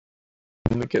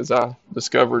because I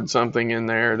discovered something in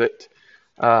there that,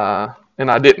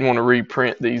 and I didn't want to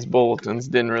reprint these bulletins,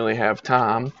 didn't really have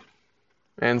time.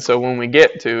 And so when we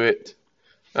get to it,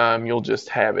 you'll just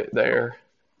have it there.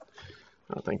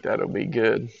 I think that'll be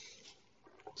good.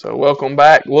 So welcome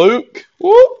back, Luke.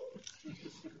 Woo!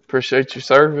 Appreciate your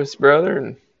service, brother,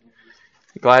 and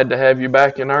glad to have you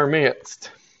back in our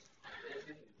midst.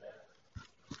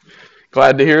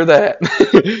 Glad to hear that.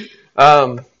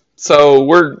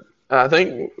 So I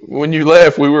think when you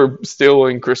left, we were still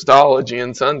in Christology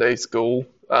in Sunday school.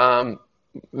 And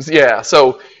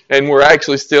we're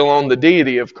actually still on the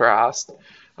deity of Christ.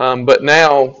 But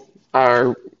now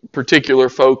our particular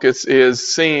focus is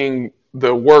seeing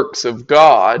the works of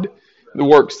God, the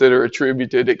works that are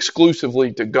attributed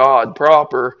exclusively to God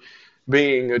proper,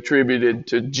 being attributed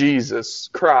to Jesus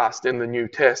Christ in the New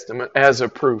Testament as a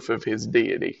proof of his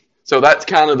deity. So that's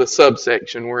kind of the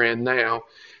subsection we're in now.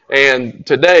 And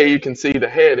today you can see the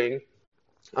heading.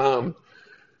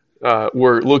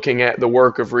 We're looking at the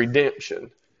work of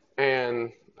redemption.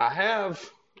 And I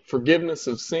have forgiveness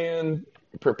of sin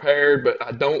prepared, but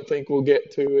I don't think we'll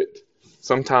get to it.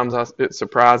 Sometimes it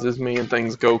surprises me and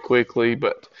things go quickly,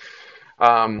 but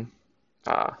in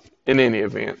any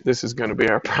event, this is going to be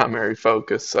our primary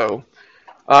focus. So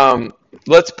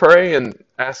let's pray and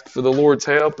ask for the Lord's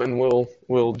help, and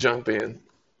we'll jump in.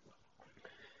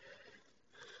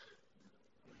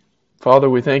 Father,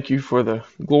 we thank you for the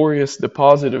glorious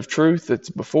deposit of truth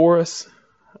that's before us,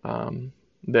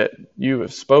 that you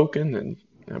have spoken and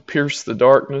pierced the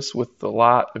darkness with the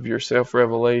light of your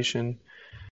self-revelation.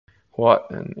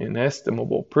 What an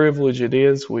inestimable privilege it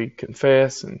is. We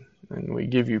confess and we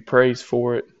give you praise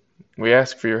for it. We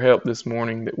ask for your help this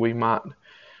morning that we might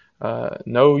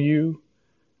know you,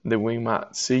 that we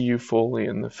might see you fully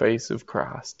in the face of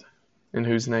Christ, in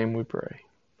whose name we pray.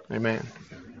 Amen.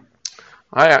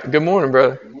 All right. Good morning,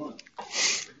 brother. Good morning.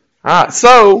 All right.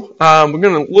 So we're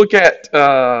going to look at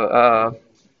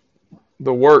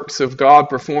the works of God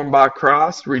performed by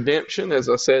Christ, redemption, as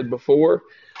I said before.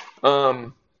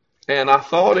 And I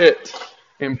thought it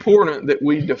important that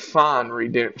we define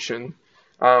redemption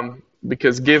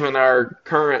because given our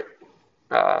current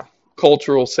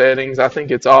cultural settings, I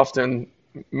think it's often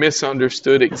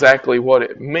misunderstood exactly what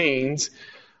it means.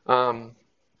 And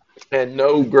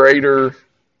no greater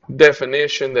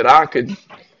definition that I could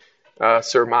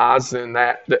surmise than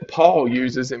that Paul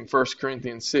uses in 1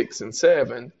 Corinthians 6 and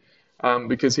 7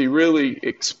 because he really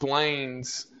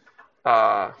explains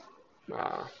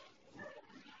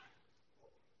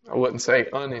I wouldn't say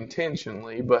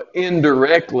unintentionally, but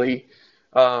indirectly,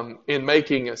 in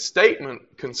making a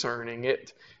statement concerning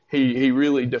it, he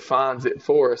really defines it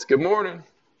for us. Good morning.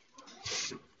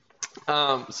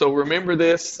 So remember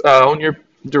this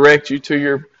direct you to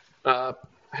your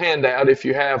handout if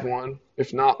you have one.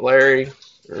 If not, Larry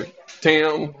or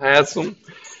Tim has them.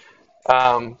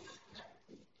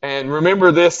 And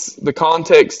remember this, the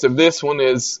context of this one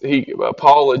is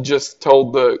Paul had just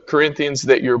told the Corinthians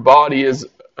that your body is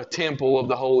a temple of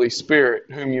the Holy Spirit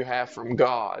whom you have from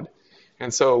God.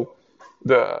 And so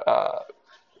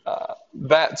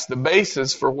that's the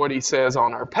basis for what he says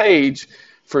on our page,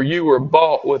 for you were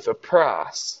bought with a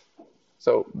price.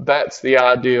 So that's the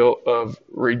ideal of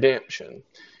redemption.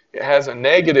 It has a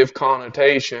negative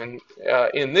connotation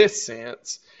in this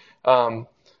sense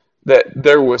that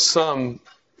there was some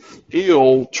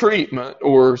ill treatment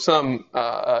or some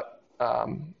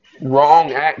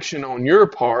wrong action on your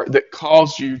part that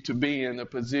caused you to be in a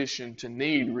position to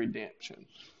need redemption.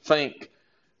 Think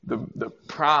the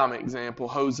prime example,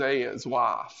 Hosea's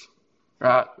wife,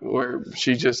 right? Where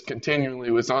she just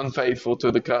continually was unfaithful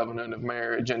to the covenant of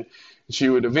marriage, and she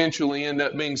would eventually end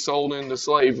up being sold into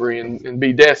slavery and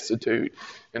be destitute.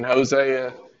 And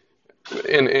Hosea,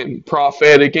 in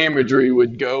prophetic imagery,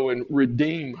 would go and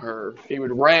redeem her. He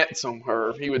would ransom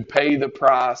her. He would pay the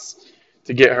price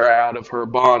to get her out of her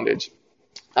bondage.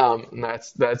 And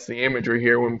that's the imagery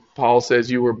here when Paul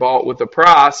says you were bought with a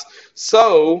price,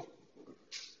 so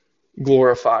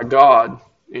glorify God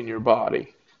in your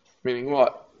body. Meaning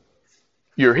what?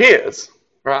 You're his,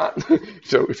 right?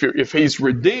 So if he's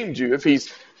redeemed you, if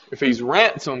he's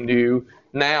ransomed you,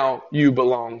 now you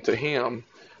belong to him.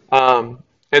 And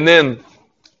then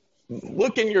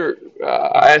look in your,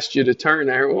 I asked you to turn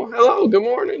there. Well, hello, good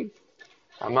morning.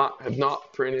 I have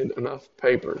not printed enough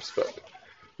papers, but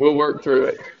we'll work through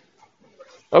it.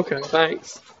 Okay,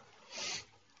 thanks.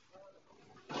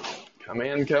 Come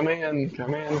in. Come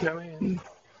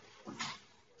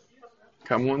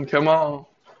on.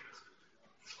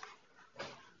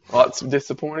 Lots of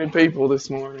disappointed people this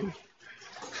morning.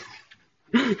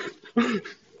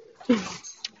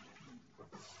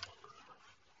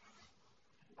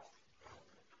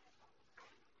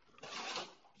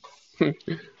 All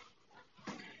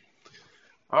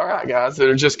right, guys that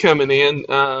are just coming in.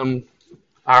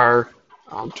 I'll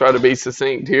try to be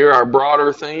succinct here. Our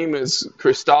broader theme is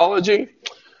Christology.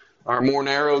 Our more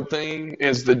narrowed theme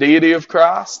is the deity of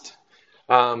Christ,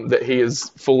 that he is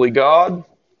fully God,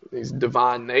 he's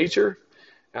divine nature.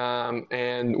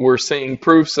 And we're seeing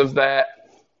proofs of that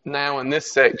now in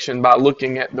this section by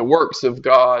looking at the works of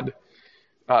God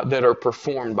that are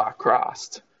performed by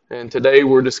Christ. And today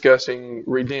we're discussing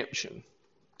redemption.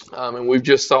 And we've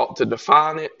just sought to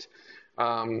define it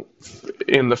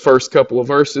in the first couple of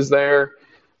verses there.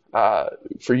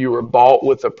 For you were bought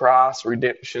with a price.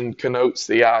 Redemption connotes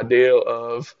the idea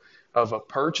of a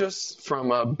purchase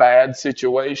from a bad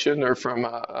situation, or from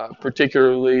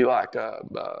particularly like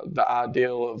the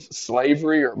ideal of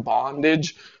slavery or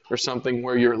bondage, or something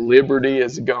where your liberty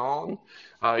is gone.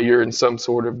 You're in some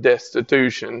sort of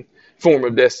form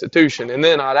of destitution. And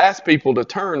then I'd ask people to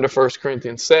turn to 1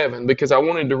 Corinthians 7, because I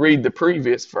wanted to read the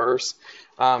previous verse.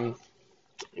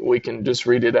 We can just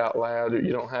read it out loud, or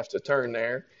you don't have to turn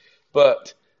there.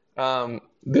 But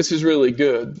this is really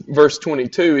good. Verse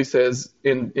 22, he says,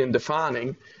 in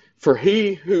defining, for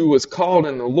he who was called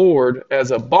in the Lord as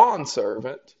a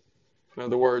bondservant, in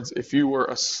other words, if you were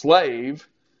a slave,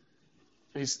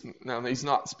 he's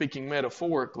not speaking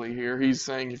metaphorically here. He's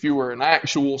saying if you were an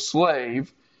actual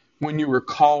slave, when you were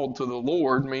called to the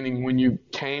Lord, meaning when you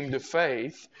came to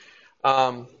faith,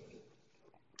 I've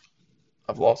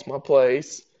lost my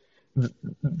place.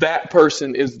 That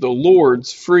person is the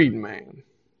Lord's freedman.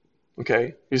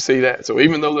 Okay, you see that? So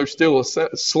even though they're still a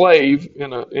slave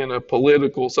in a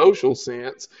political, social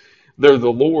sense, they're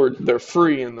the Lord. They're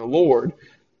free in the Lord.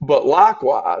 But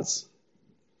likewise,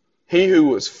 he who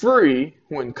was free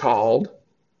when called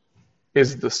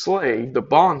is the slave, the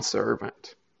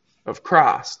bondservant of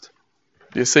Christ.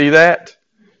 Do you see that?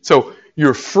 So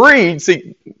you're freed.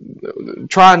 See,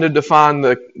 trying to define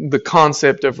the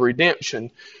concept of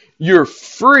redemption, you're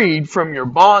freed from your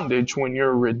bondage when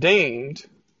you're redeemed,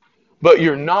 but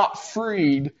you're not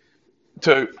freed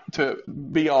to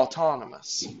be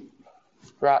autonomous,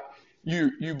 right?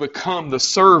 You become the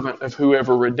servant of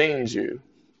whoever redeems you.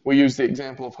 We use the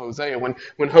example of Hosea.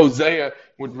 When Hosea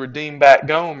would redeem back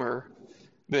Gomer,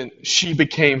 then she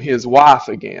became his wife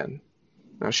again.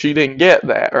 Now, she didn't get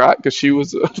that, right? Because she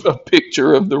was a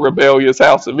picture of the rebellious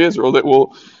house of Israel that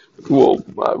we'll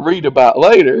read about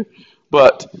later.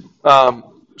 But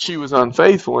she was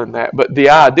unfaithful in that. But the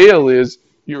ideal is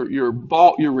you're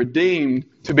bought, you're redeemed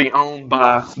to be owned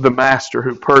by the master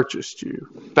who purchased you.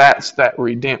 That's that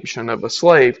redemption of a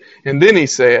slave. And then he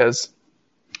says,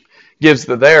 gives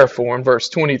the therefore in verse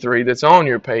 23 that's on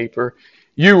your paper,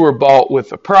 you were bought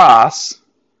with a price,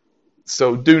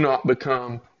 so do not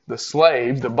become the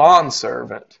slave, the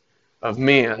bondservant of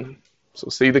men. So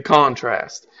see the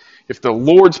contrast. If the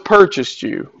Lord's purchased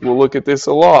you, we'll look at this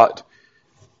a lot,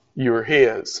 you're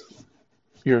his.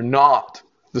 You're not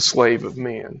the slave of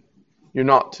men. You're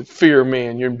not to fear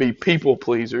men. You're to be people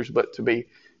pleasers, but to be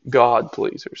God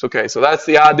pleasers. Okay, so that's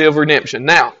the idea of redemption.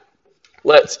 Now,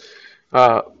 let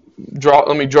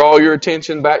me draw your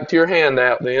attention back to your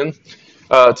handout then,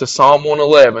 to Psalm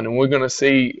 111, and we're going to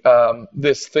see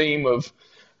this theme of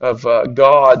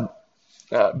God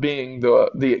being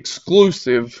the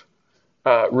exclusive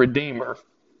Redeemer.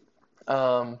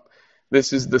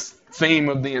 This is the theme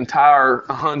of the entire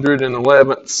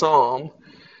 111th Psalm,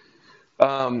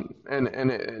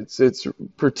 and it's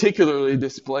particularly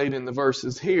displayed in the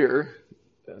verses here.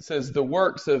 It says the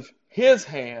works of his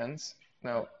hands.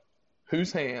 Now,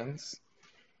 whose hands?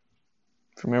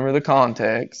 Remember the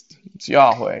context. It's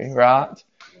Yahweh, right?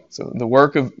 So the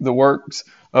works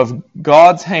of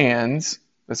God's hands.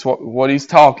 That's what he's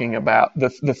talking about. The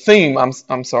theme.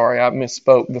 I'm sorry, I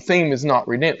misspoke. The theme is not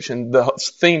redemption. The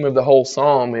theme of the whole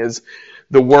psalm is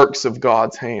the works of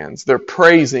God's hands. They're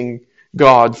praising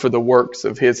God for the works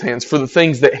of his hands, for the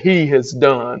things that he has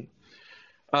done.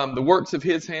 The works of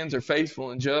his hands are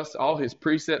faithful and just. All his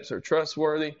precepts are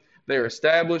trustworthy. They are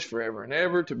established forever and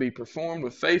ever to be performed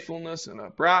with faithfulness and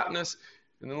uprightness.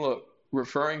 And then look,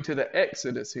 referring to the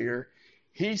Exodus here,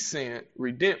 he sent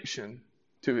redemption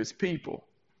to his people.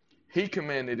 He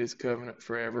commanded his covenant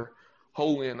forever.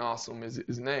 Holy and awesome is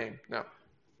his name. Now,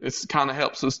 this kind of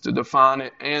helps us to define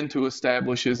it and to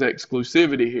establish his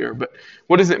exclusivity here. But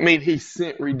what does it mean he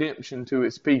sent redemption to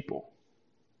his people?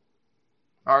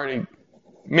 I already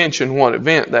mentioned what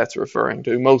event that's referring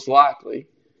to, most likely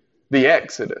the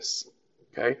Exodus.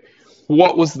 Okay,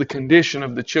 what was the condition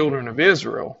of the children of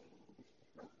Israel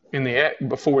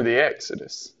before the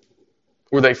Exodus?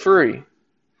 Were they free?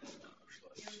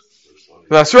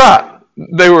 That's right.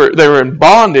 They were in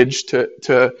bondage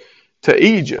to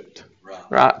Egypt.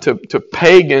 right? To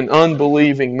pagan,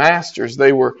 unbelieving masters.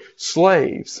 They were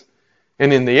slaves.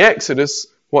 And in the Exodus,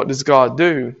 what does God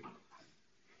do?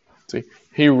 See,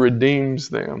 He redeems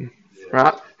them,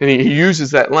 right? And He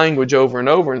uses that language over and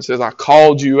over and says, I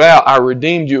called you out. I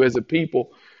redeemed you as a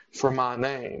people for my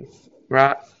name,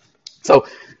 right? So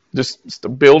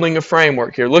just building a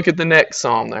framework here. Look at the next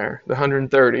psalm there, the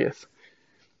 130th.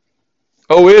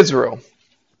 O Israel,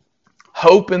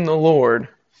 hope in the Lord,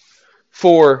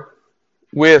 for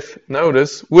with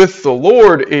the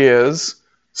Lord is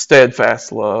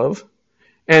steadfast love,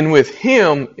 and with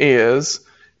Him is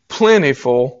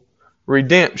plentiful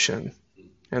redemption.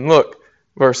 And look,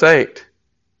 verse 8.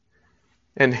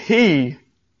 And He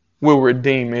will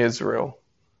redeem Israel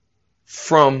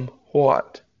from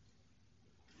what?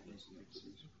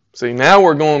 See, now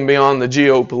we're going beyond the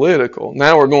geopolitical.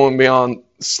 Now we're going beyond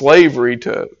slavery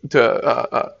to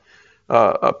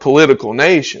a political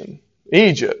nation,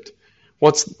 Egypt.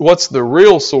 What's the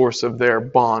real source of their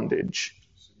bondage?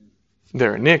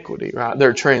 Their iniquity, right?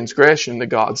 Their transgression to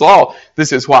God's law.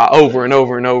 This is why over and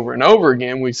over and over and over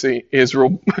again we see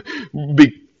Israel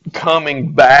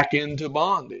coming back into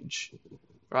bondage,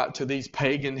 right? To these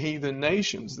pagan heathen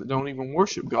nations that don't even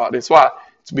worship God. It's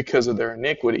because of their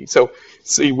iniquity. So,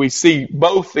 see, we see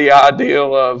both the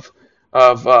ideal of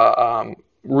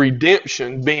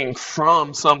redemption being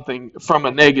from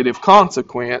a negative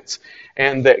consequence,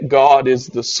 and that God is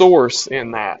the source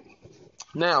in that.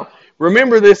 Now,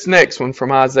 remember this next one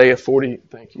from Isaiah 40.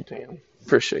 Thank you, Tim.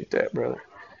 Appreciate that, brother.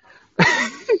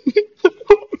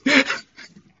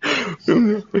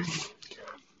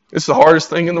 It's the hardest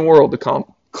thing in the world to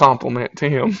compliment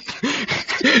Tim.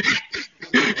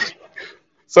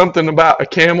 Something about a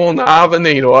camel in the eye of a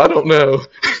needle. I don't know.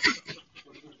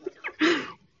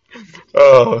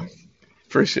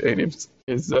 Appreciate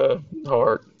his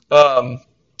heart.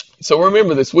 So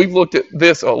remember this. We've looked at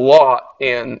this a lot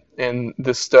in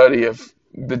the study of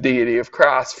the deity of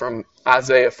Christ from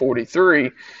Isaiah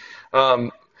 43.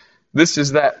 This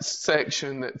is that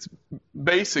section that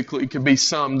basically could be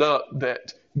summed up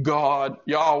that God,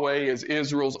 Yahweh, is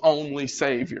Israel's only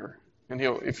Savior. And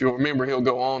if you'll remember, he'll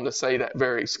go on to say that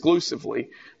very exclusively.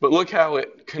 But look how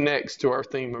it connects to our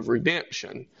theme of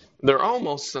redemption. They're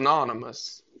almost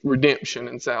synonymous, redemption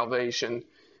and salvation.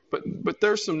 But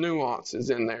there's some nuances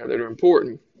in there that are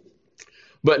important.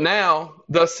 But now,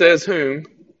 thus says whom?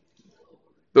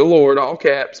 The Lord, all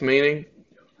caps, meaning,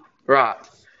 right.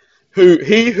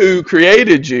 He who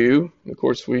created you, of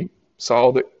course we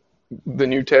saw that the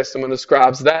New Testament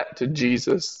ascribes that to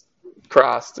Jesus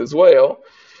Christ as well.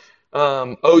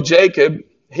 O Jacob,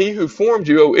 he who formed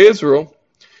you, O Israel,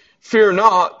 fear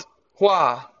not.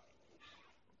 Why?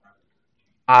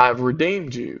 I have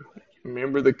redeemed you.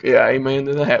 Remember amen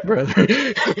to that, brother.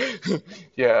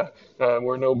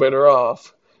 We're no better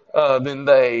off than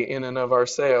they in and of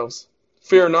ourselves.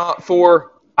 Fear not,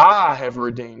 for I have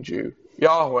redeemed you.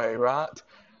 Yahweh, right?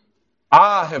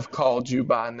 I have called you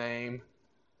by name,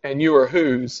 and you are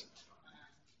whose?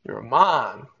 You're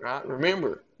mine, right?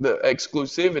 Remember the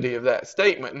exclusivity of that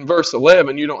statement. In verse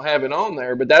 11, you don't have it on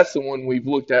there, but that's the one we've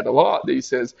looked at a lot. He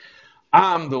says,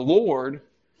 I'm the Lord,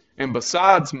 and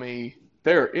besides me,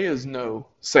 there is no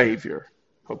Savior.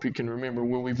 Hope you can remember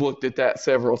when we've looked at that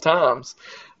several times.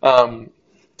 Now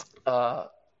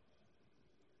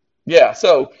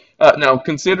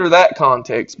consider that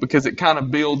context, because it kind of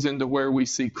builds into where we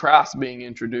see Christ being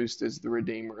introduced as the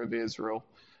Redeemer of Israel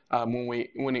when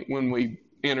we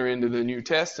enter into the New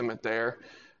Testament there.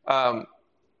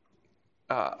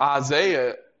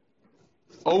 Isaiah,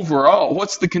 overall,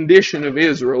 what's the condition of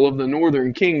Israel, of the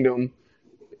northern kingdom,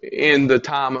 in the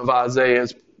time of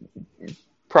Isaiah's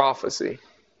prophecy?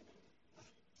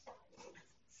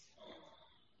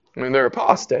 I mean, they're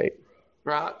apostate,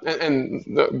 right? And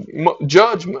the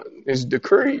judgment is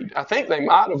decreed. I think they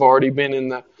might have already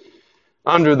been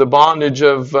under the bondage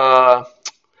of,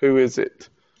 who is it?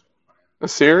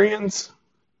 Assyrians?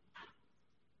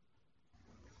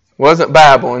 Wasn't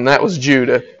Babylon, that was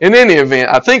Judah. In any event,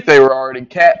 I think they were already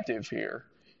captive here.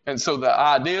 And so the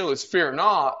ideal is fear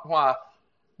not. Why?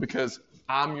 Because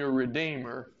I'm your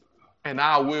Redeemer, and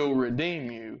I will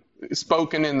redeem you.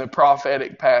 Spoken in the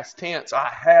prophetic past tense, I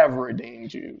have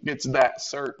redeemed you. It's that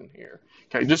certain here.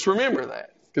 Okay, just remember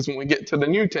that. Because when we get to the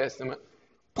New Testament,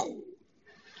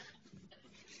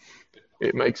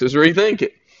 it makes us rethink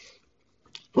it.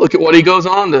 Look at what he goes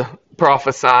on to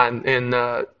prophesy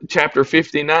in chapter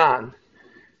 59.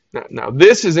 Now,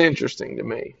 this is interesting to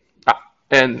me.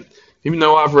 And even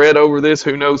though I've read over this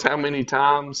who knows how many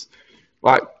times,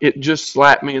 it just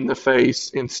slapped me in the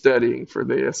face in studying for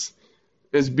this.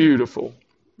 It's beautiful.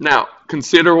 Now,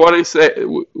 consider what he said,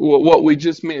 what we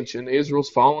just mentioned, Israel's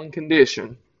fallen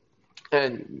condition.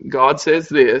 And God says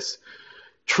this,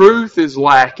 truth is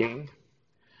lacking,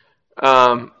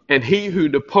 and he who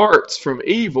departs from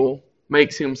evil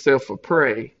makes himself a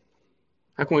prey.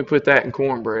 How can we put that in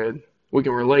cornbread? We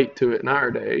can relate to it in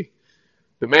our day.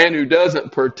 The man who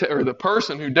doesn't or the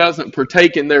person who doesn't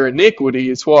partake in their iniquity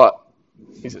is what?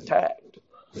 He's attacked.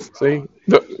 See?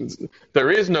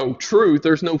 There is no truth.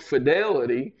 There's no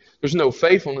fidelity. There's no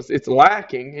faithfulness. It's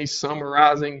lacking. He's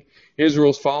summarizing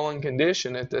Israel's fallen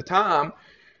condition at the time.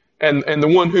 And the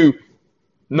one who,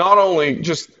 not only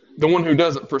just the one who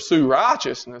doesn't pursue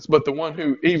righteousness, but the one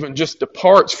who even just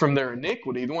departs from their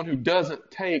iniquity, the one who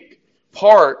doesn't take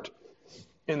part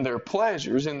in their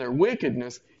pleasures, in their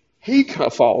wickedness, he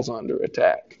falls under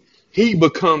attack. He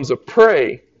becomes a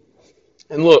prey.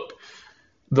 And look,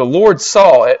 the Lord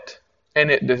saw it,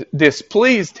 and it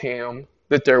displeased him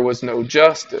that there was no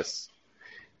justice.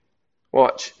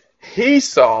 Watch. He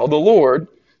saw, the Lord,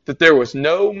 that there was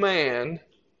no man,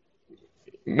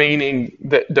 meaning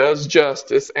that does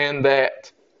justice and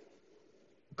that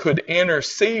could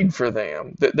intercede for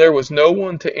them, that there was no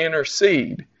one to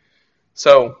intercede.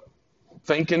 So,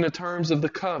 think in the terms of the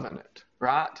covenant,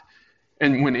 right?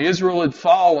 And when Israel had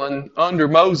fallen under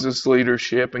Moses'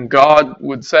 leadership, and God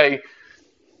would say,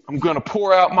 I'm going to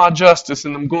pour out my justice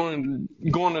and I'm going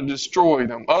to destroy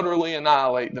them, utterly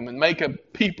annihilate them, and make a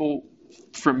people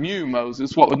from you,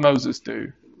 Moses, what would Moses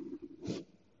do?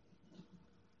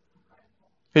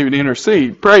 He would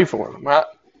intercede, pray for them, right?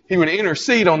 He would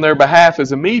intercede on their behalf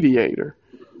as a mediator,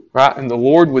 right? And the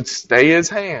Lord would stay his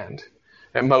hand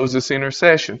at Moses'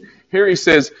 intercession. Here he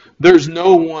says, there's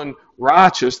no one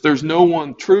righteous, there's no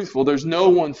one truthful, there's no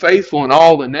one faithful in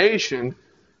all the nation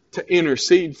to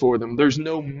intercede for them. There's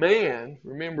no man.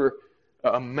 Remember,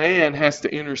 a man has to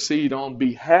intercede on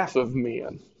behalf of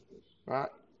men, right?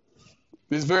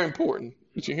 This is very important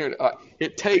that you hear it.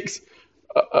 It takes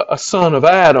a son of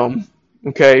Adam,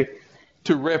 okay,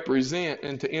 to represent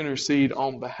and to intercede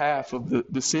on behalf of the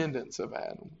descendants of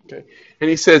Adam, okay? And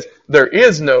he says, there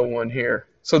is no one here.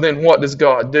 So then what does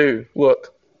God do?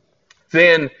 Look,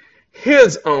 then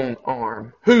his own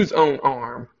arm. Whose own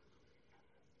arm?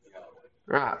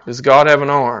 Right. Does God have an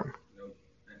arm?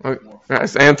 Okay.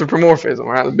 That's anthropomorphism,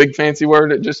 right? The big fancy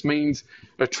word that just means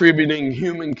attributing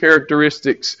human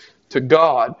characteristics to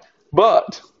God.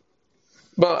 But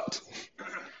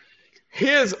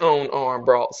his own arm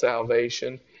brought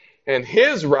salvation, and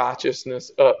his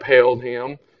righteousness upheld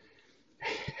him.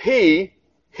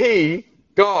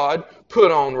 God,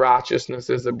 put on righteousness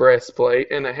as a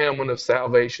breastplate and a helmet of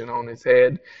salvation on his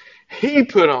head. He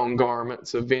put on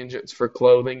garments of vengeance for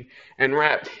clothing and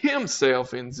wrapped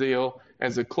himself in zeal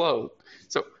as a cloak.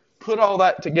 So put all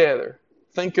that together.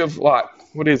 Think of what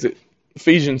is it?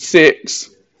 Ephesians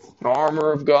 6, the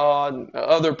armor of God,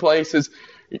 other places.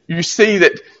 You see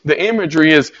that the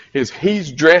imagery is he's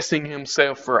dressing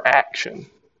himself for action,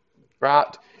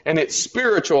 right? And it's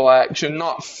spiritual action,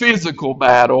 not physical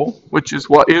battle, which is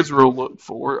what Israel looked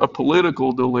for. A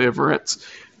political deliverance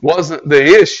wasn't the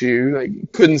issue. They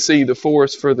couldn't see the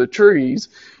forest for the trees,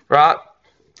 right?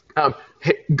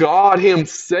 God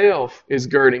himself is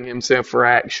girding himself for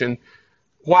action.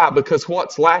 Why? Because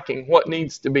what's lacking? What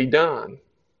needs to be done?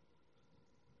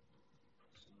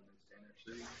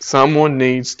 Someone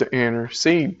needs to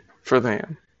intercede for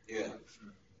them. Yeah.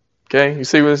 Okay, you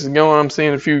see where this is going? I'm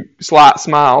seeing a few slight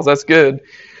smiles. That's good.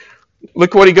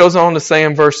 Look what he goes on to say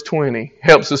in verse 20.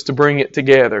 Helps us to bring it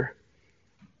together.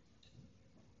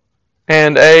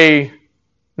 And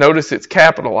notice it's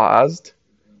capitalized.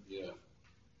 Yeah.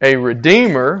 A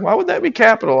redeemer. Why would that be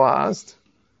capitalized?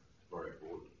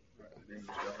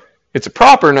 It's a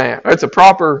proper noun. It's a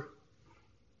proper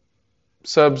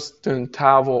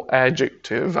substantival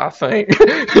adjective, I think.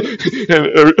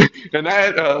 and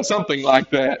add something like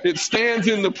that. It stands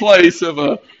in the place of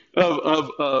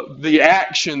the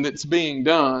action that's being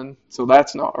done. So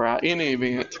that's not right. In any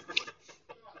event.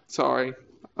 Sorry,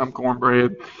 I'm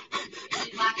cornbread.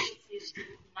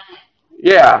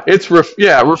 Yeah, it's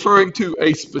referring to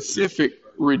a specific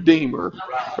redeemer,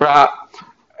 right?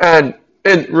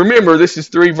 And remember, this is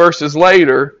 3 verses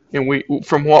later, and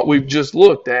from what we've just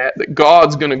looked at, that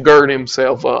God's going to gird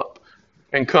himself up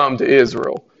and come to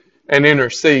Israel and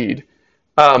intercede.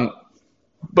 But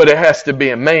it has to be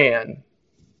a man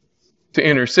to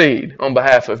intercede on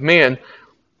behalf of men.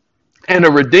 And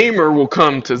a redeemer will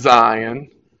come to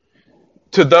Zion,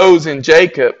 to those in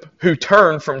Jacob who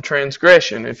turn from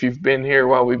transgression. If you've been here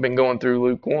while we've been going through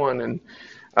Luke 1, and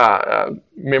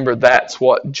Remember,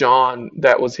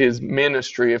 that was his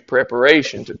ministry of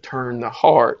preparation, to turn the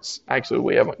hearts. Actually,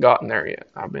 we haven't gotten there yet.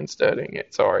 I've been studying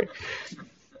it. Sorry.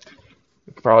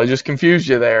 Probably just confused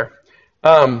you there.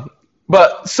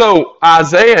 But so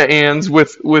Isaiah ends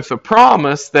with a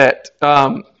promise that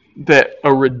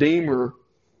a Redeemer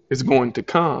is going to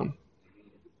come,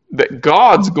 that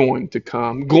God's going to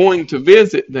come, going to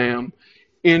visit them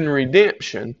in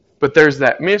redemption. But there's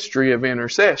that mystery of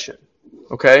intercession.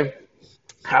 Okay?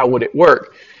 How would it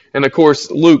work? And of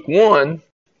course, Luke 1,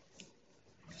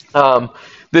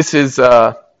 this is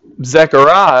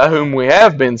Zechariah, whom we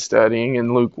have been studying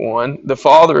in Luke 1, the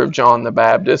father of John the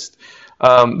Baptist.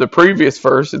 The previous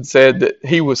verse had said that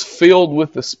he was filled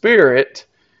with the Spirit,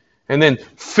 and then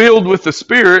filled with the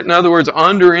Spirit, in other words,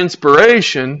 under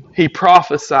inspiration, he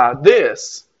prophesied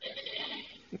this.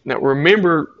 Now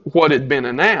remember what had been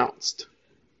announced.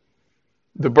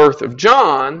 The birth of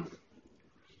John,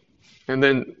 and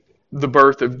then the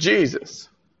birth of Jesus.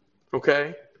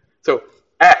 Okay? So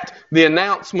at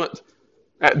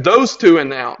those two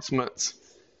announcements,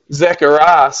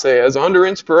 Zechariah says, under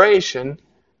inspiration,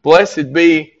 blessed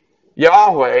be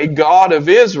Yahweh, God of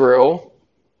Israel,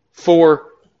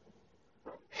 for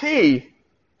He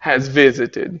has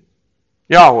visited.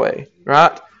 Yahweh,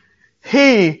 right?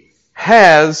 He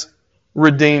has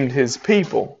redeemed His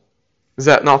people. Is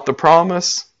that not the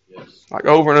promise? Yes. Like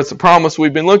over and it's a promise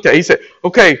we've been looked at. He said,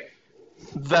 okay,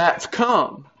 that's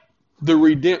come. The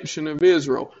redemption of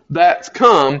Israel. That's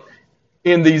come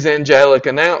in these angelic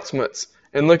announcements.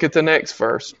 And look at the next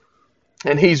verse.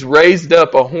 And He's raised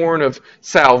up a horn of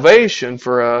salvation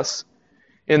for us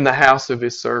in the house of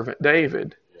His servant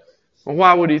David. Well,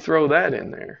 why would He throw that in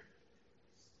there?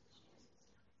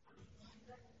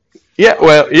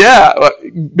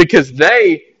 Because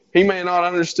he may not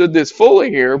have understood this fully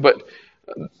here, but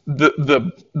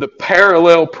the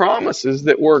parallel promises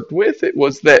that worked with it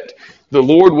was that the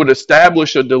Lord would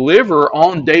establish a deliverer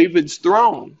on David's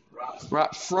throne,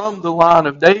 right from the line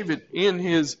of David in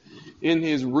his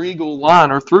regal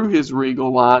line, or through his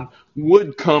regal line,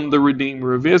 would come the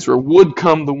Redeemer of Israel, would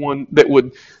come the one that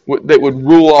would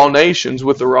rule all nations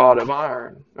with a rod of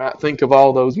iron. Right? Think of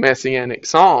all those messianic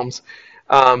psalms.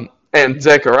 And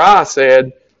Zechariah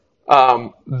said,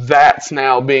 that's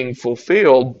now being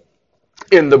fulfilled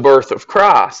in the birth of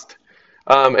Christ.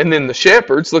 And then the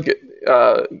shepherds, look at... I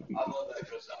love that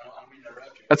because I'm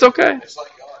interrupting. That's okay. It's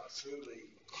like God truly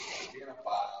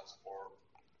identifies or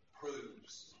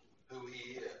proves who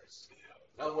He is.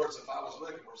 In other words, if I was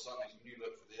looking for something, you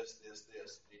look for this, and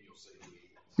you'll see who He is.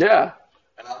 Yeah.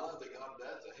 And I love that God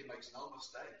does that. He makes no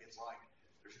mistake. It's like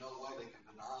there's no way they can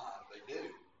deny they do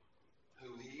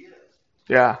who He is.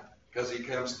 Yeah. Because He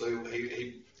comes through,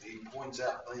 he points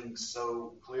out things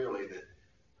so clearly that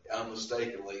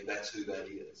unmistakably that's who that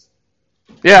is.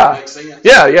 Yeah. Makes sense?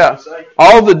 Yeah.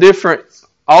 All the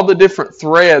different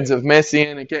threads of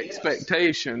messianic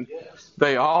expectation, Yes.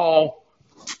 They all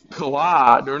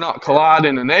collide, or not collide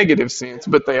in a negative sense,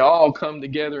 but they all come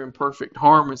together in perfect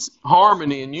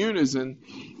harmony and unison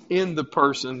in the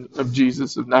person of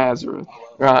Jesus of Nazareth.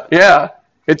 Right? Yeah.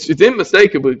 It's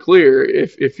unmistakably clear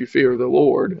if you fear the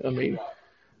Lord. I mean,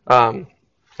 and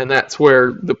that's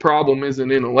where the problem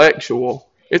isn't intellectual.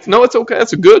 It's okay.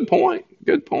 That's a good point.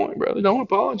 Good point, brother. Don't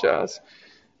apologize.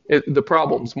 The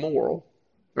problem's moral,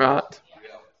 right?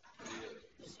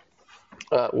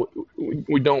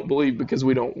 We don't believe because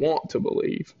we don't want to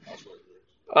believe.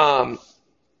 So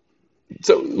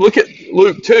look at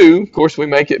Luke 2. Of course, we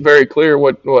make it very clear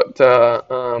what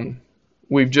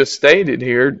we've just stated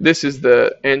here. This is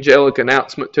the angelic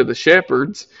announcement to the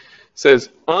shepherds. It says,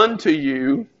 unto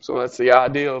you, so that's the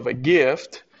idea of a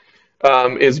gift,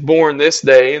 is born this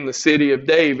day in the city of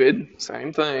David.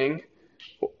 Same thing.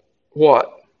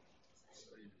 What?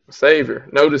 A Savior.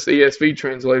 Notice the ESV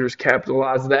translators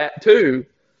capitalize that too.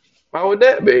 Why would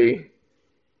that be?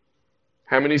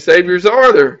 How many Saviors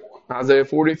are there? Isaiah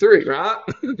 43, right?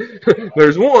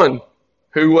 There's one.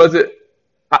 Who was it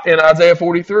in Isaiah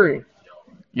 43?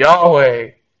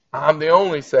 Yahweh. I'm the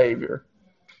only Savior.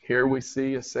 Here we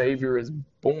see a Savior is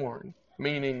born,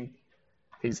 meaning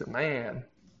He's a man.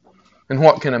 And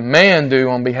what can a man do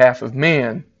on behalf of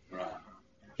men?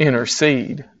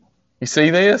 Intercede. You see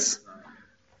this?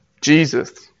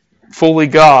 Jesus, fully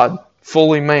God,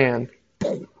 fully man,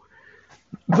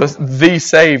 the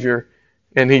Savior.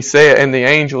 And He said, and the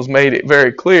angels made it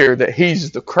very clear that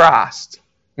He's the Christ,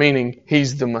 meaning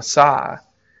He's the Messiah,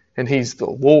 and He's the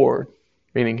Lord,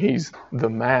 meaning He's the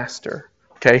Master.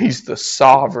 Okay, He's the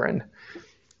sovereign.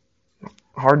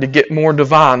 Hard to get more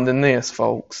divine than this,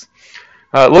 folks.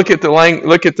 Look at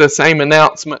the same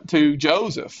announcement to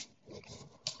Joseph.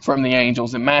 from the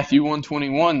angels. In Matthew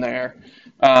 1:21 there,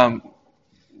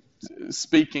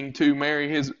 speaking to Mary,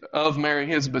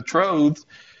 his betrothed,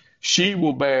 she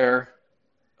will bear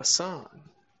a son.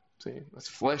 See, that's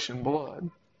flesh and blood.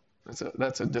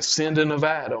 That's a descendant of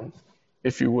Adam,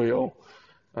 if you will.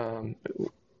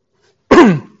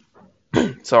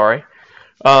 Sorry.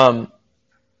 And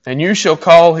you shall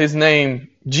call his name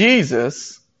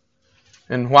Jesus.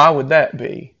 And why would that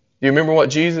be? Do you remember what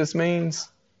Jesus means?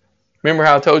 Remember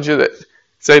how I told you that?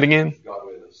 Say it again. God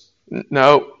with us.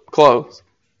 No, close.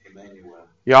 Emmanuel.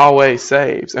 Yahweh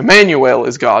saves. Emmanuel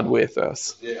is God with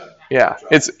us. Yeah. Yeah. Right.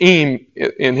 It's im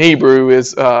in Hebrew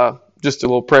is just a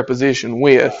little preposition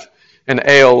with, and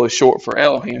El is short for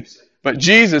Elohim. But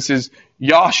Jesus is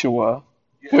Yahshua,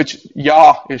 which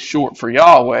Yah is short for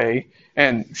Yahweh,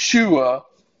 and Shua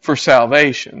for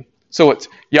salvation. So it's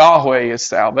Yahweh is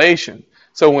salvation.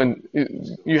 So when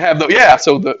you have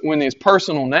when his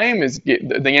personal name is,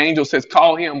 the angel says,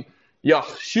 call him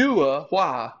Yahshua.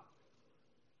 Why?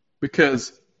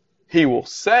 Because he will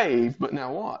save. But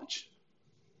now watch.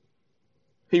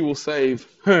 He will save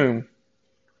whom?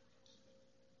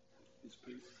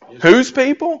 Whose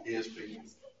people? His people.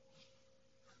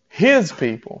 His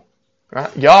people.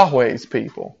 Right? Yahweh's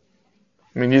people.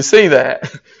 I mean, you see that.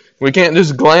 We can't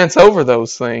just glance over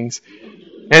those things.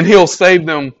 And he'll save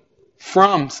them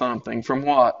from something. From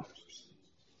what?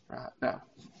 Right now,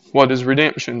 what does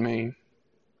redemption mean?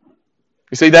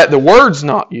 You see that the word's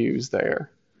not used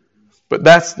there. But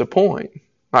that's the point.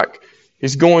 Like,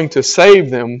 he's going to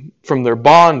save them from their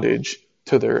bondage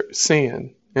to their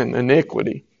sin and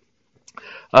iniquity.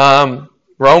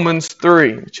 Romans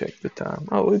 3. Let me check the time.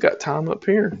 Oh, we've got time up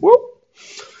here. Whoop.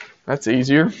 That's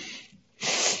easier.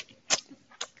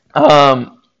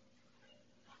 Now,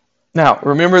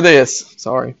 remember this.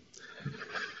 Sorry.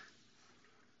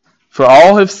 For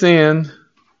all have sinned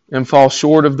and fall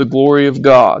short of the glory of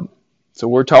God. So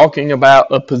we're talking about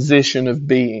a position of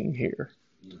being here.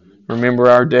 Remember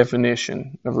our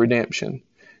definition of redemption.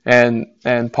 And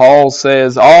Paul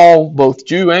says all, both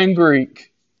Jew and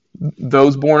Greek,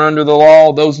 those born under the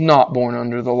law, those not born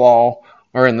under the law,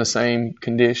 are in the same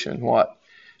condition. What?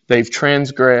 They've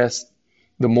transgressed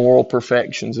the moral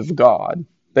perfections of God.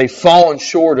 They've fallen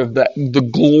short of the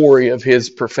glory of His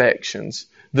perfections,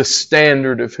 the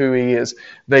standard of who He is.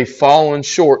 They've fallen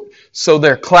short. So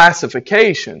their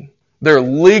classification, their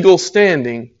legal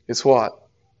standing is what?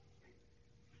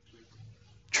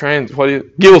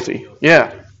 Guilty.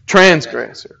 Yeah.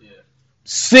 Transgressor.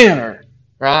 Sinner.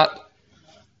 Right?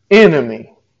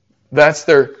 Enemy. That's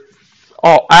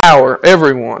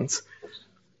everyone's.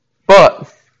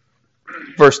 But,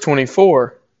 verse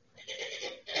 24,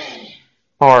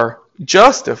 are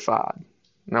justified.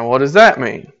 Now, what does that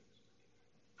mean?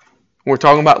 We're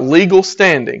talking about legal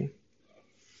standing.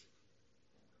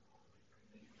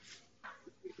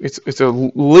 It's a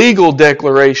legal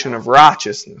declaration of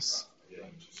righteousness.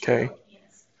 Okay?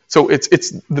 So it's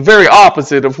the very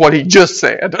opposite of what he just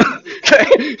said.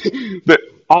 Okay? That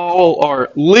all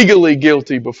are legally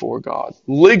guilty before God.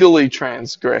 Legally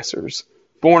transgressors.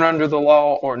 Born under the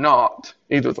law or not.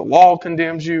 Either the law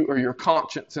condemns you or your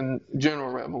conscience and general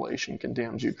revelation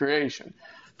condemns you, creation.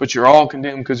 But you're all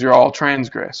condemned because you're all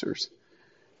transgressors.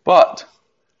 But,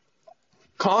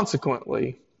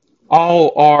 consequently,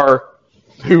 all are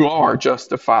who are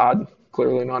justified.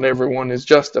 Clearly not everyone is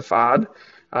justified.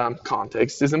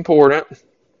 Context is important.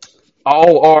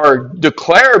 All are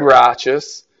declared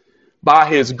righteous by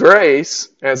His grace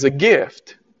as a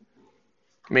gift.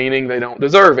 Meaning they don't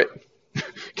deserve it.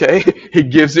 Okay? He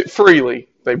gives it freely.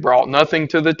 They brought nothing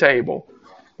to the table.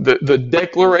 The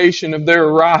declaration of their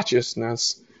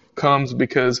righteousness comes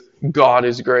because God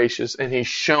is gracious and He's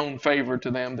shown favor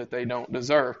to them that they don't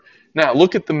deserve. Now,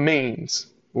 look at the means.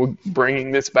 We're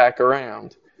bringing this back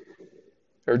around.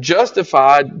 They're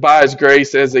justified by His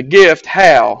grace as a gift.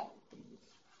 How?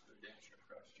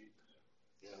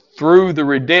 Through the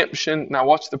redemption. Now,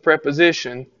 watch the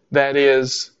preposition. That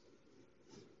is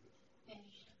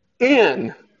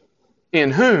in.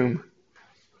 In whom?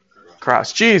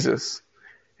 Christ Jesus.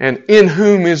 And in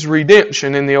whom is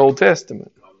redemption in the Old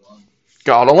Testament?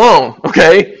 God alone.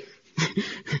 Okay?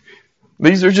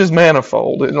 These are just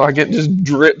manifold. Like it just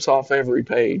drips off every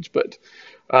page. But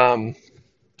I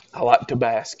like to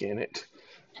bask in it.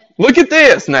 Look at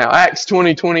this now. Acts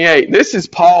 20:28. This is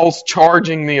Paul's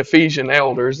charging the Ephesian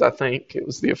elders. I think it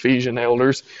was the Ephesian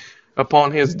elders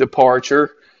upon his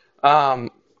departure. And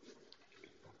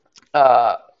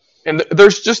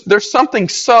there's something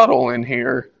subtle in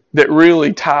here that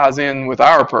really ties in with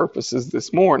our purposes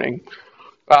this morning.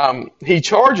 He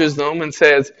charges them and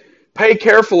says, pay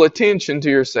careful attention to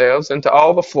yourselves and to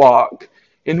all the flock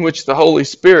in which the Holy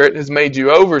Spirit has made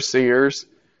you overseers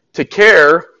to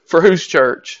care for whose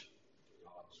church?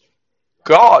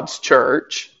 God's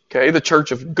church. Okay, the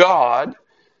church of God.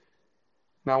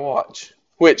 Now watch.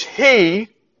 Which He,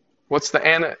 what's the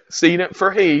antecedent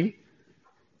for He?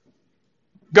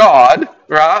 God,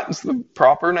 right? It's the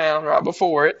proper noun right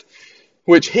before it.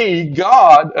 Which He,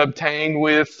 God, obtained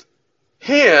with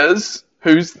His,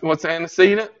 what's the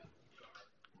antecedent?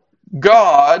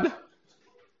 God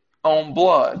on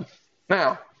blood.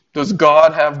 Now, does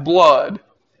God have blood?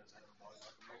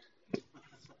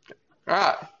 All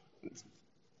right.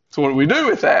 So what do we do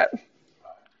with that?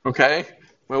 Okay.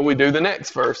 Well, we do the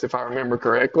next verse, if I remember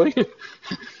correctly.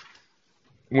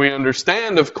 We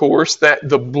understand, of course, that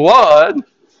the blood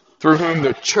through whom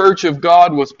the church of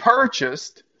God was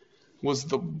purchased was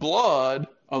the blood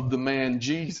of the man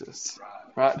Jesus,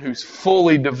 right? Who's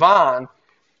fully divine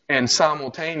and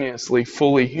simultaneously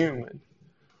fully human.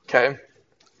 Okay?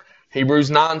 Hebrews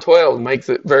 9:12 makes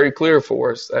it very clear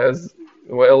for us, as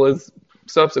well as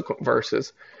subsequent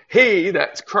verses. He,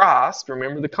 that's Christ,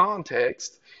 remember the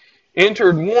context,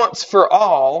 entered once for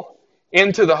all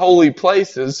into the holy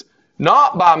places,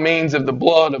 not by means of the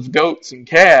blood of goats and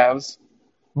calves,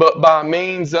 but by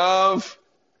means of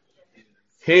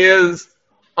His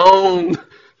own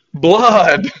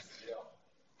blood.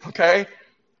 Okay?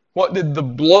 What did the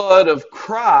blood of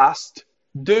Christ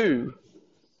do?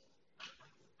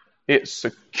 It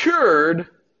secured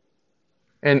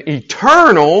an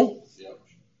eternal,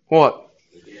 what?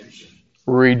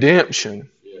 Redemption.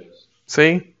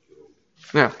 See?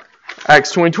 Now,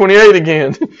 Acts 20:28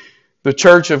 again. The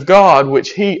church of God,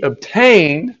 which He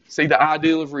obtained. See the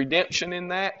ideal of redemption in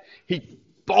that? He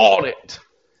bought it.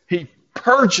 He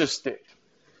purchased it.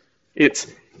 It's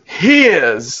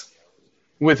His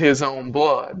with His own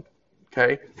blood.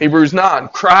 Okay? Hebrews 9.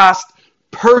 Christ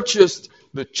purchased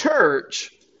the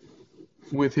church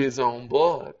with His own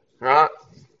blood. Right?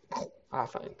 I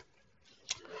think.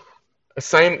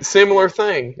 Similar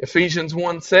thing. Ephesians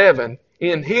 1:7.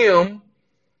 In Him,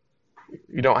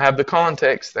 you don't have the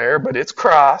context there, but it's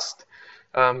Christ.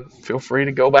 Feel free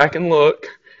to go back and look.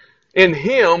 In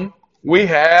Him, we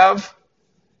have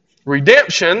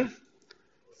redemption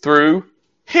through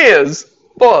His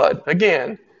blood.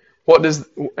 Again, what does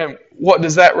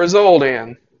that result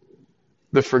in?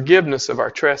 The forgiveness of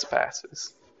our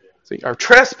trespasses. See, our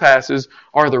trespasses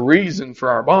are the reason for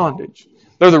our bondage.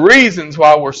 They're the reasons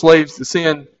why we're slaves to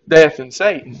sin, death, and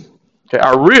Satan. Okay,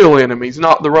 our real enemies,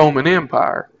 not the Roman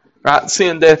Empire. Right?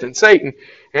 Sin, death, and Satan.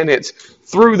 And it's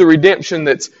through the redemption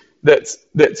that's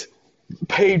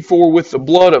paid for with the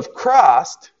blood of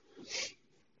Christ,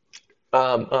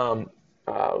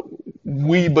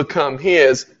 we become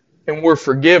His, and we're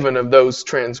forgiven of those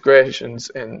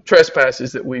transgressions and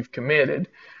trespasses that we've committed,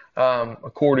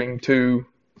 according to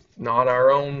not our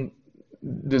own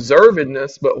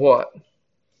deservedness, but what?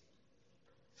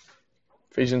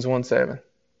 Ephesians 1:7.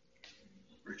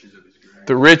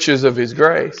 The riches of His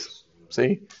grace.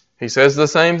 See? He says the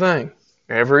same thing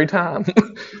every time.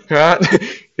 Right?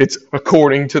 It's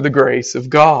according to the grace of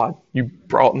God. You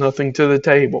brought nothing to the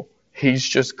table. He's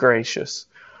just gracious.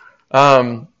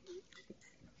 Very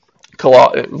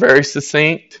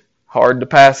succinct. Hard to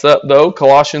pass up though.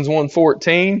 Colossians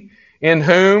 1:14. In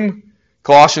whom?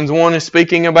 Colossians 1 is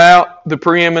speaking about the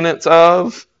preeminence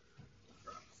of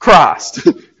Christ.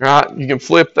 Right? You can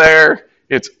flip there.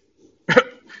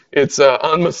 It's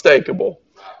unmistakable.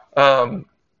 The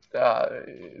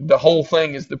whole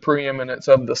thing is the preeminence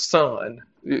of the Son,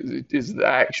 is the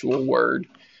actual word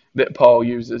that Paul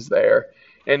uses there.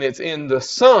 And it's in the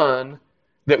Son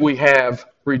that we have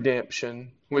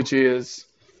redemption, which is,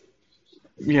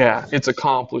 it's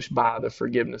accomplished by the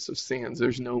forgiveness of sins.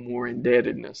 There's no more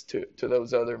indebtedness to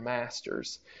those other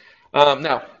masters.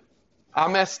 Now, I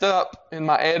messed up in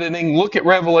my editing. Look at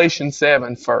Revelation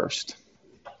 7 first.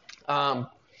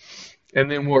 And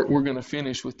then we're going to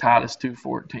finish with Titus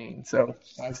 2:14. So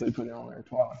I actually put it on there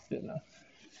twice, didn't I?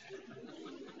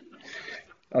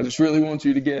 I just really want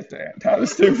you to get that.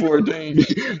 Titus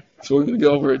 2:14. So we're going to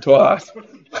go over it twice.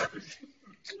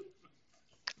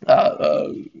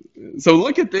 So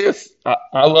look at this.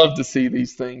 I love to see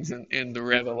these things in the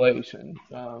Revelation.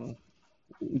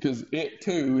 Because it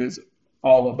too is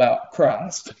all about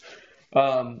Christ.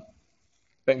 And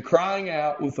crying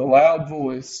out with a loud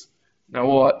voice. Now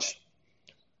watch.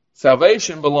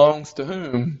 Salvation belongs to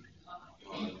whom?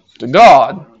 To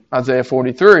God. Isaiah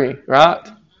 43, right?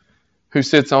 Who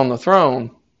sits on the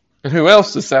throne. And who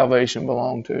else does salvation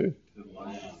belong to?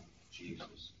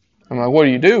 I'm like, what do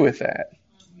you do with that?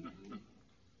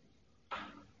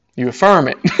 You affirm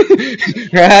it.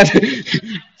 Right?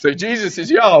 So Jesus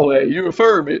is Yahweh. You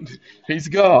affirm it. He's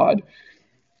God.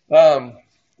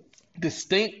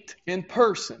 Distinct in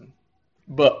person,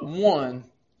 but one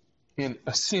in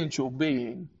essential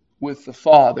being with the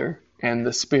Father and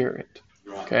the Spirit.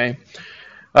 Okay.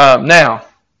 Now,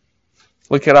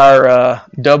 look at our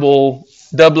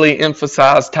doubly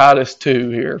emphasized Titus 2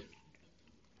 here.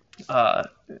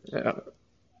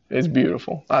 It's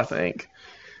beautiful, I think.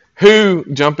 Who,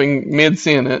 jumping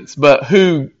mid-sentence, but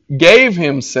who gave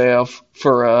himself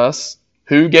for us?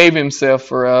 Who gave himself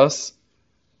for us?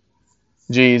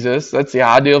 Jesus. That's the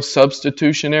idea of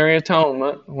substitutionary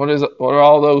atonement. What do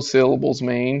all those syllables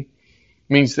mean?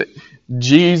 It means that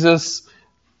Jesus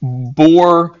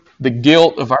bore the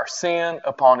guilt of our sin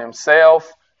upon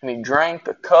himself, and he drank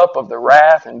the cup of the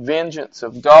wrath and vengeance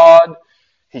of God.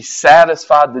 He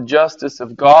satisfied the justice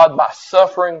of God by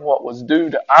suffering what was due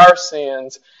to our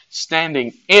sins,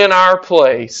 standing in our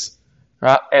place,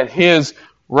 right, at his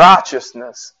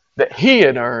righteousness that he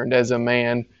had earned as a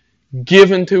man,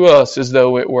 given to us as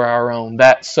though it were our own.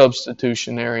 That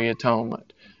substitutionary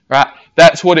atonement. Right?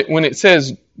 That's what when it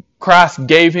says Christ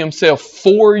gave himself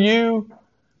for you,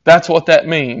 that's what that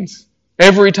means.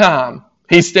 Every time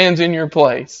he stands in your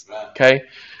place. Okay?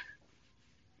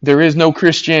 There is no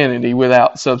Christianity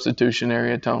without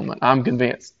substitutionary atonement. I'm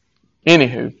convinced.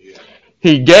 Anywho,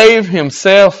 he gave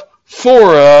himself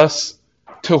for us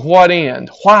to what end?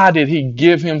 Why did he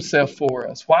give himself for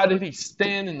us? Why did he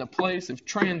stand in the place of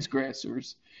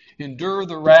transgressors, endure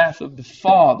the wrath of the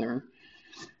Father,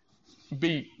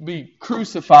 be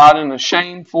crucified in a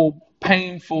shameful,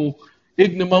 painful,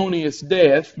 ignominious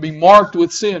death, be marked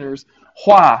with sinners?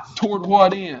 Why? Toward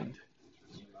what end?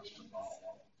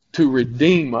 To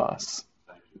redeem us.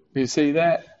 You see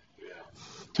that?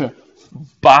 To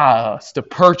buy us, to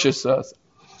purchase us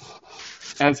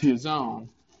as his own.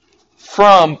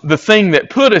 From the thing that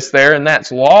put us there, and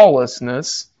that's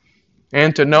lawlessness,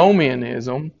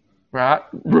 antinomianism, right?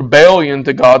 Rebellion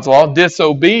to God's law,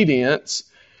 disobedience,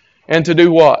 and to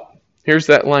do what? Here's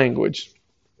that language.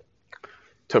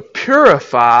 To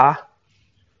purify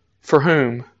for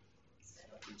whom?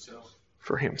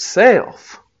 For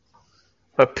himself.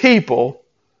 A people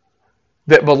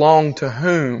that belong to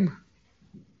whom?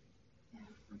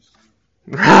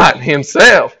 Right,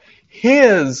 himself.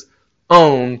 His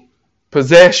own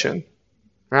possession.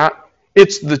 Right?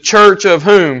 It's the church of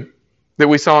whom that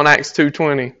we saw in Acts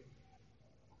 2:20?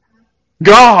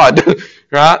 God.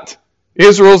 Right?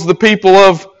 Israel's the people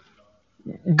of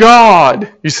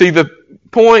God. You see the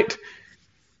point?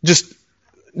 Just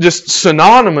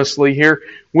synonymously here,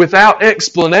 without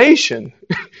explanation.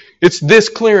 It's this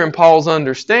clear in Paul's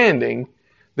understanding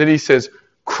that he says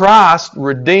Christ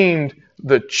redeemed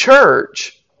the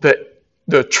church,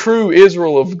 the true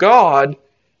Israel of God,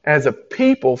 as a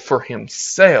people for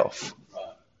himself,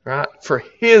 right? For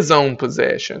his own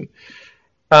possession.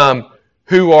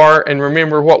 Who are, and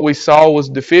remember what we saw was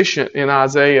deficient in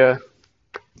Isaiah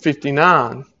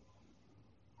 59.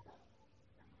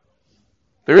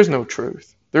 There is no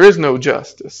truth. There is no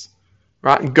justice.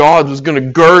 Right? God was going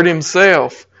to gird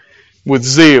himself with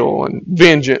zeal and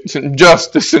vengeance and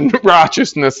justice and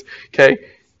righteousness. Okay?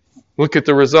 Look at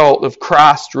the result of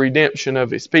Christ's redemption of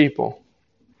his people.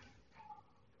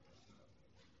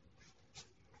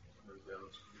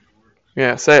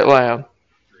 Yeah, say it loud.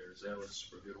 They're zealous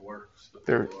for good works.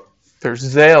 They're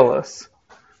zealous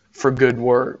for good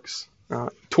works,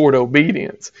 right, toward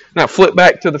obedience. Now flip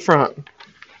back to the front.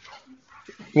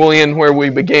 We'll end where we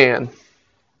began.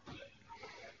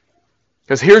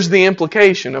 Because here's the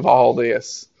implication of all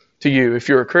this to you if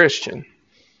you're a Christian.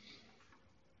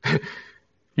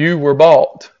 You were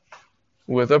bought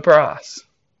with a price.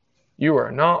 You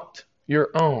are not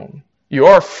your own. You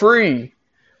are free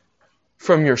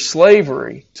from your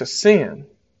slavery to sin.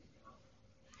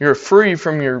 You're free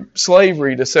from your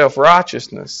slavery to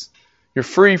self-righteousness. You're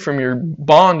free from your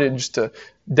bondage to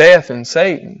death and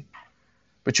Satan.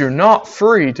 But you're not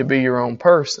free to be your own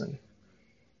person.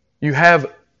 You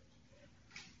have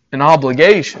an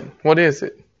obligation. What is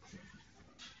it?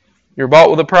 You're bought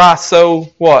with a price, so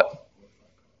what?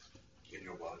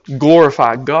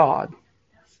 Glorify God.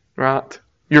 Right?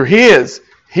 You're His.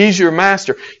 He's your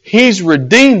master. He's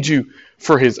redeemed you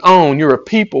for His own. You're a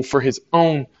people for His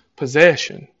own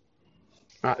possession.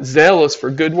 Right? Zealous for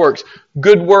good works.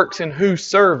 Good works in whose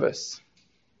service?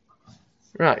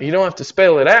 Right. You don't have to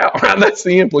spell it out. Right? That's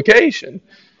the implication.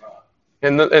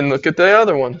 And look at the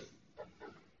other one.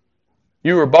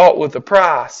 You were bought with a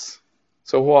price.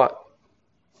 So what?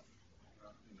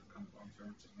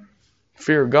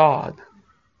 Fear God,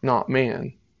 not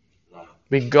men.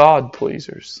 Be God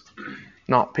pleasers,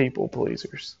 not people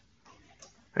pleasers.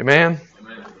 Amen?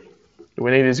 Do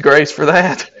we need His grace for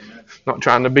that? Not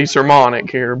trying to be sermonic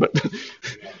here, but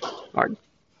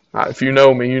if you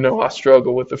know me, you know I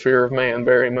struggle with the fear of man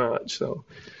very much. So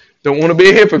don't want to be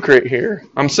a hypocrite here.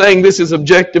 I'm saying this is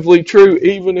objectively true,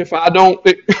 even if I don't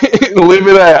live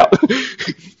it out.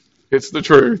 It's the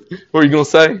truth. What are you going to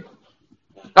say?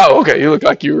 Oh, okay. You look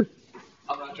like you were.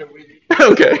 I'm not sure with you.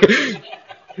 Okay.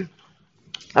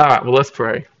 All right. Well, let's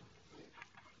pray.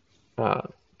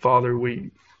 Father,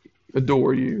 we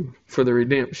adore you for the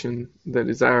redemption that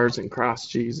is ours in Christ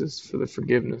Jesus, for the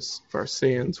forgiveness of our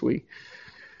sins. We're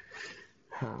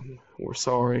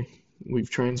sorry we've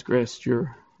transgressed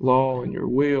your law and your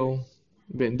will,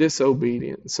 been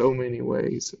disobedient in so many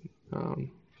ways.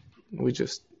 We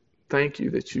just thank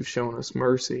you that you've shown us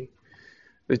mercy,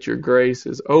 that your grace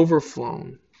has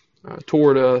overflown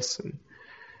toward us, and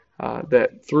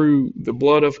that through the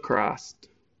blood of Christ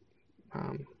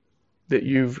that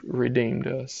you've redeemed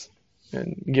us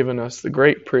and given us the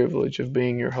great privilege of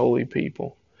being your holy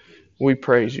people. We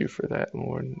praise you for that,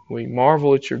 Lord. We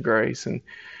marvel at your grace, and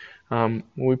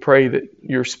we pray that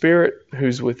your Spirit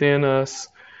who's within us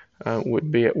would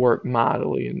be at work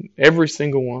mightily in every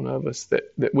single one of us,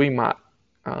 that we might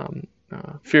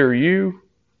fear you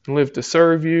and live to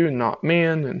serve you and not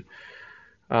men,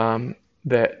 and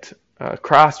that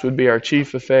Christ would be our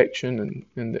chief affection,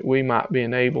 and that we might be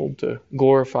enabled to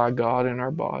glorify God in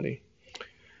our body.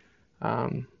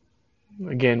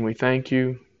 Again, we thank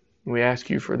you. We ask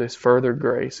you for this further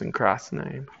grace in Christ's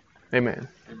name. Amen.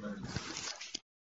 Amen.